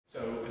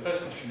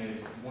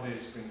is, what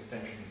is Spring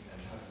Extensions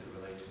and how does it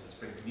relate to the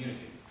Spring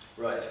community?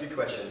 Right, it's a good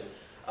question.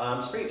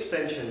 Spring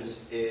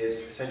Extensions is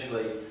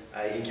essentially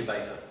an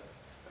incubator.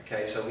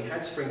 Okay, so we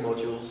had Spring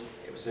modules,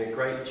 it was doing a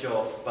great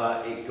job,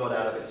 but it got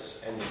out of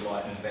its end of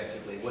life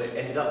effectively. What it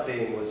ended up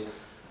being was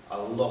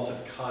a lot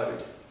of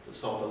code that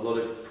solved a lot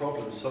of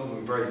problems, some of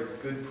them very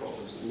good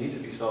problems that needed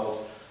to be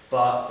solved,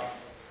 but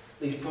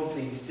these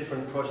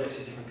different projects,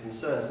 these different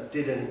concerns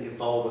didn't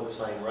evolve at the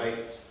same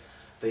rates.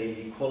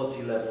 The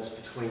quality levels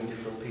between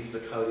different pieces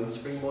of code in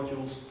Spring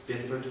modules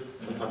differed,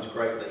 sometimes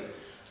greatly,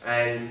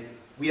 and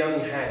we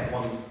only had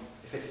one,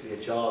 effectively a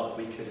jar that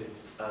we could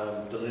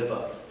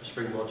deliver for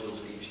Spring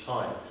modules each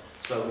time.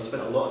 So we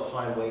spent a lot of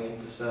time waiting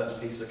for certain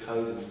pieces of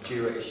code and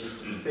Jira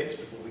issues to be fixed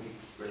before we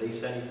could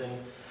release anything.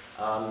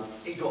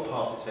 It got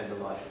past its end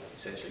of life,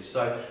 essentially.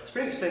 So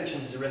Spring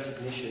Extensions is a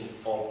recognition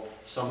of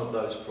some of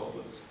those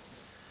problems.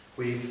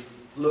 We've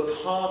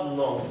looked hard and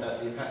long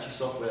at the Apache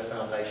Software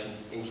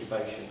Foundation's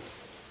incubation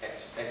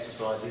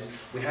exercises.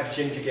 We have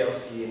Jim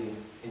Jagielski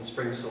in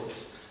Spring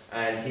Source,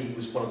 and he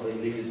was one of the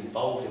leaders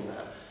involved in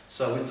that.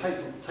 So we've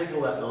taken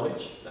all that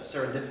knowledge, that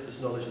serendipitous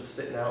knowledge that's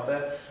sitting out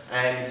there,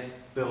 and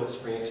built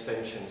Spring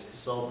Extensions to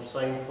solve the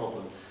same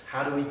problem.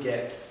 How do we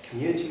get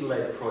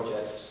community-led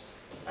projects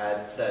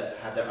that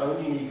have their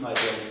own unique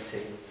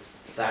identity,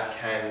 that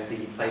can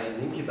be placed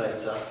in an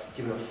incubator,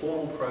 given a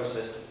formal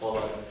process to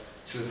follow,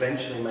 to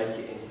eventually make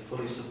it into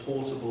fully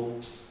supportable,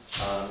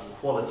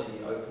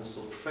 quality open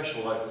source,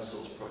 professional open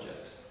source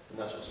projects. And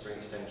that's what Spring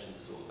Extensions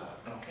is all about.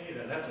 Okay,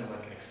 that sounds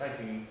like an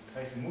exciting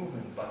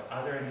movement, but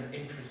are there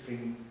any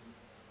interesting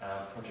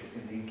projects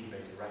in the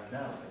incubator right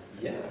now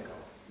that you can think of?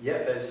 Yeah,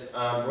 there's,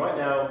 right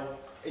now,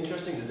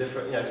 interesting is a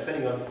different,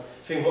 depending on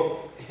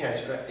what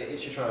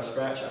itch you're trying to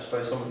scratch, I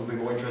suppose some of them will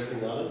be more interesting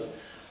than others.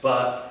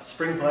 But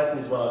Spring Python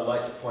is one I'd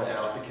like to point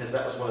out because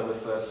that was one of the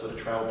first sort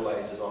of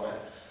trailblazers on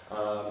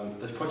it.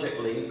 The project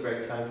lead,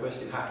 Greg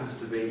Tanquist, who happens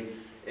to be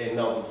in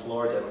Melbourne,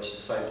 Florida, which is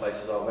the same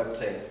place as our web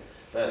team.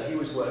 But he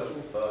was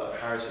working for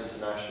Harris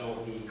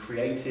International. He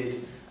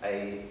created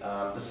taking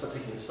the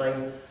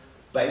same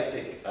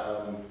basic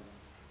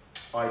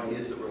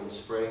ideas that were in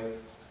Spring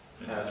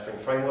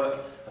Framework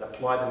and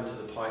applied them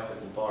to the Python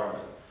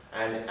environment.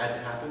 And as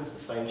it happens, the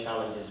same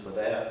challenges were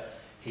there.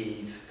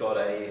 He's got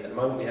at the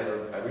moment we have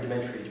a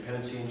rudimentary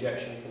dependency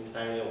injection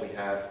container, we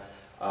have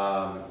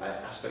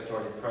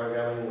aspect-oriented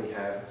programming, we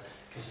have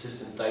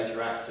consistent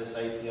data access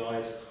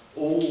APIs,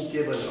 all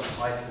given a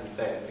Python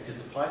bent, because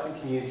the Python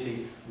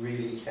community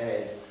really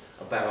cares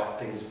about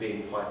things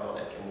being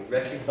Pythonic, and we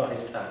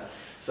recognise that,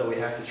 so we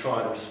have to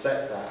try and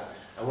respect that.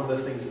 And one of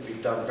the things that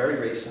we've done very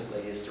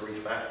recently is to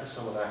refactor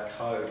some of that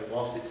code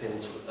whilst it's in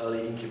sort of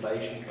early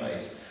incubation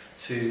phase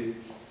to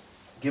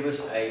give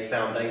us a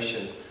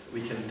foundation that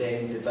we can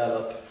then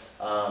develop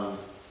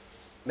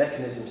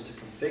mechanisms to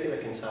configure the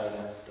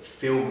container that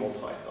feel more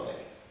Pythonic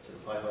to the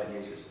Python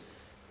users.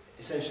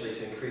 Essentially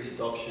to increase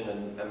adoption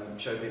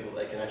and show people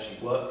that they can actually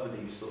work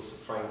with these sorts of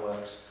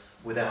frameworks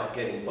without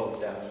getting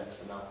bogged down in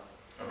XML.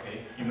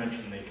 Okay, you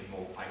mentioned making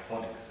more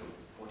Pythonic, so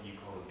what do you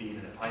call it being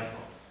in a Python?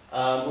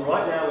 Well,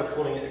 right now we're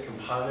calling it a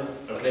component,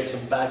 but there's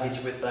some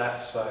baggage with that,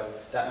 so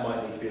that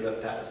might need to be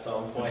looked at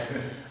some point.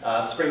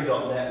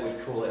 Spring.net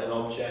would call it an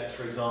object,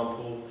 for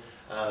example.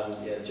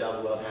 The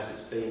Java world has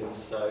its beans.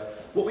 So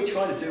what we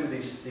try to do with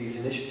these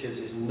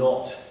initiatives is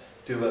not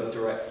do a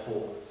direct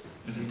port.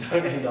 So you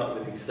don't end up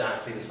with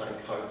exactly the same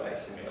code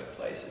base in both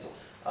places.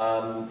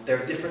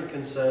 There are different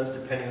concerns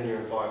depending on your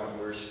environment,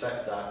 we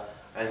respect that.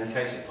 And in the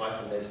case of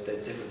Python, there's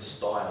different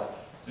style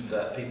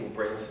that people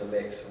bring to the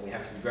mix, and we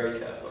have to be very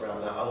careful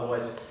around that,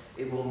 otherwise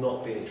it will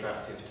not be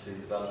attractive to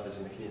developers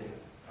in the community.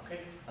 Okay,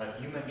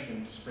 you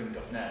mentioned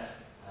Spring.net.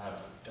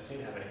 Does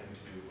it have anything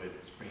to do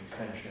with Spring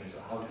Extensions,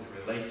 or how does it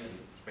relate to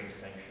Spring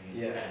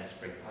Extensions and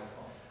Spring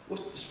Python?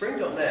 Well,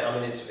 Spring.net, I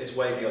mean, it's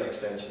way beyond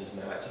extensions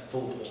now. It's a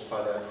full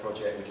portfolio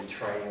project. We do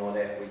training on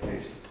it, we do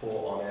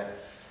support on it.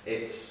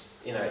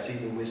 It's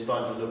even, we're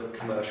starting to look at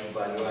commercial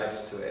value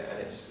adds to it, and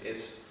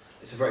it's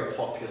a very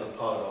popular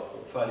part of our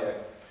portfolio.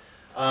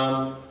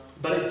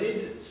 But it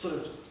did sort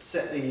of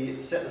set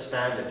the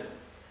standard,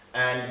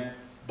 and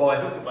by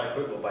hook or by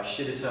crook or by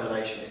sheer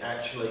determination, it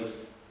actually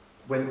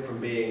went from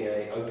being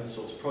an open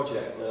source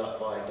project led up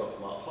by Dr.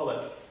 Mark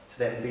Pollock to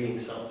then being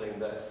something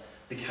that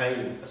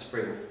became a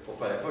Spring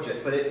portfolio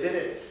project. But it did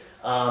it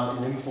in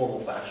an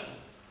informal fashion.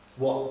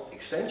 What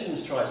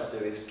Extensions tries to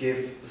do is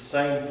give the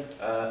same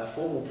a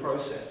formal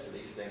process to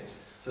these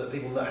things, so that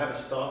people have a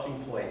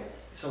starting point.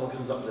 If someone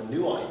comes up with a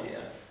new idea,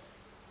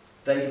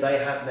 they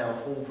have now a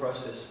full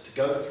process to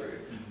go through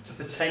to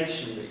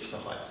potentially reach the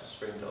heights of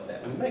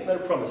Spring.net. We make no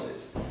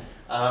promises,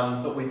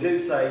 but we do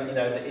say,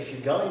 that if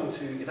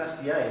that's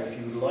the aim, if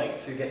you would like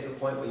to get to a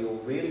point where you're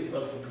really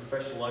developing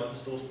professional open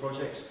source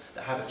projects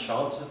that have a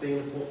chance of being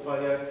in the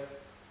portfolio,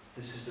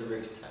 this is the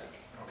route to take.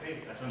 Okay,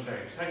 that sounds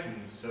very exciting.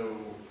 So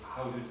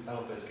how do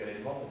developers get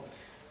involved?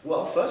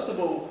 Well, first of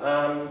all,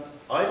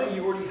 either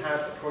you already have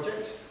a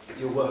project that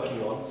you're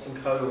working on, some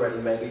code already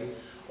maybe,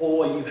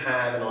 or you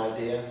have an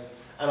idea.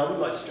 And I would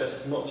like to stress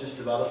it's not just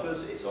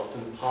developers, it's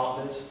often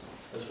partners.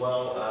 as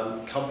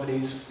well.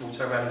 Companies will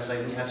turn around and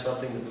say we have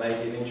something that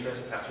may be of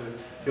interest, perhaps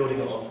we're building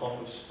it on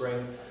top of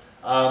Spring.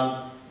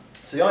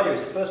 So the idea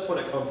is the first point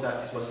of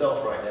contact is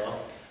myself right now.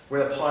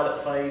 We're in a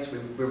pilot phase.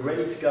 We're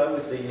ready to go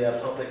with the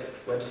public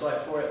website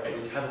for it, but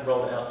we haven't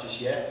rolled it out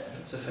just yet.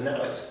 So for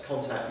now, it's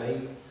contact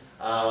me.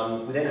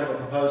 We then have a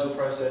proposal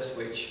process,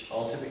 which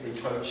I'll typically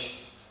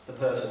coach the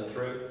person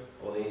through,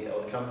 or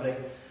the company,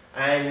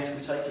 and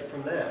we take it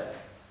from there.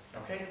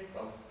 Okay,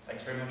 well,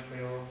 thanks very much for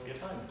your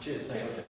time. Cheers, thank you.